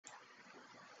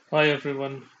Hi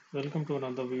everyone, welcome to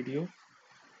another video.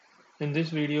 In this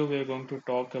video, we are going to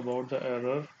talk about the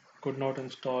error could not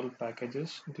install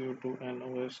packages due to an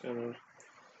OS error.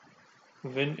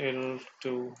 WinError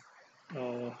 2.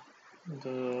 Uh,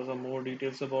 the more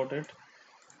details about it.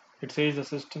 It says the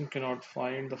system cannot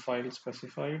find the file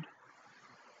specified,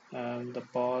 and the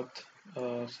path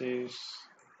says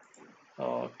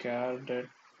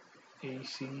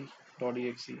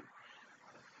chardetect.exe.deleteme.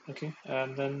 Okay,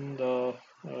 and then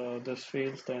this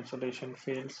fails, the installation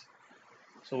fails.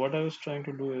 So what I was trying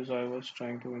to do is I was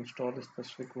trying to install a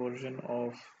specific version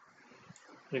of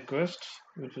requests,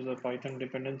 which is a Python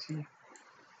dependency,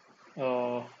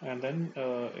 and then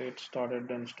it started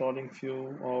installing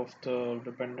few of the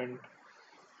dependent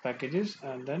packages,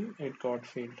 and then it got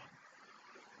failed.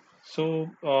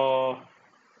 So I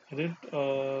did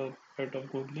a bit of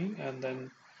googling, and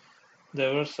then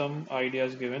there were some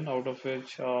ideas given, out of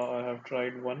which I have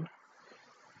tried one.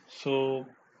 So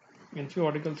in few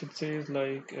articles it says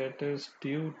like it is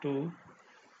due to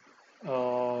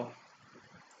uh,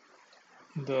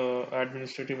 the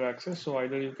administrative access. So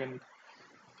either you can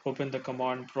open the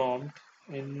command prompt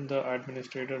in the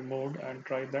administrator mode and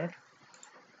try that.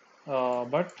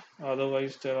 But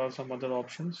otherwise, there are some other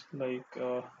options like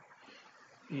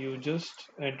you just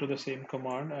enter the same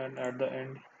command and at the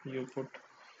end you put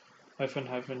hyphen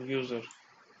hyphen user.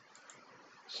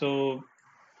 So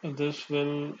this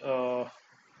will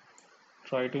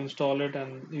try to install it,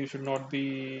 and you should not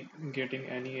be getting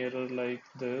any error like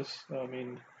this. I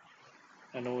mean,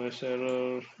 an OS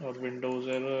error or Windows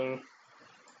error.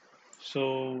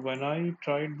 So when I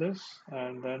tried this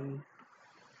and then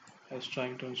I was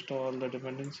trying to install the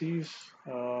dependencies,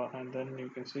 and then you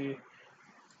can see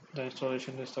the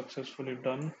installation is successfully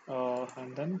done,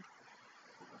 and then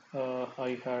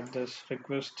I had this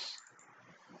requests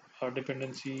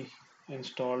dependency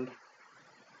installed,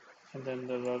 and then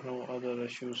there are no other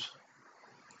issues.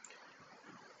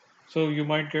 So you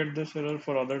might get this error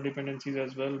for other dependencies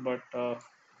as well, but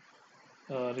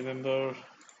remember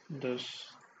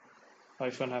this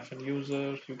hyphen hyphen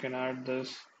user. You can add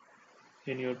this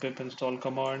in your pip install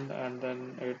command, and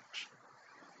then it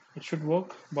should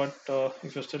work. But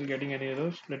if you're still getting any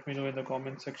errors, let me know in the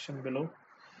comment section below.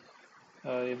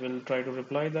 I will try to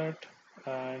reply that,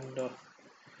 and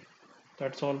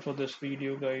that's all for this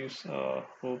video, guys.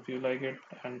 Hope you like it,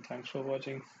 and thanks for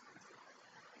watching.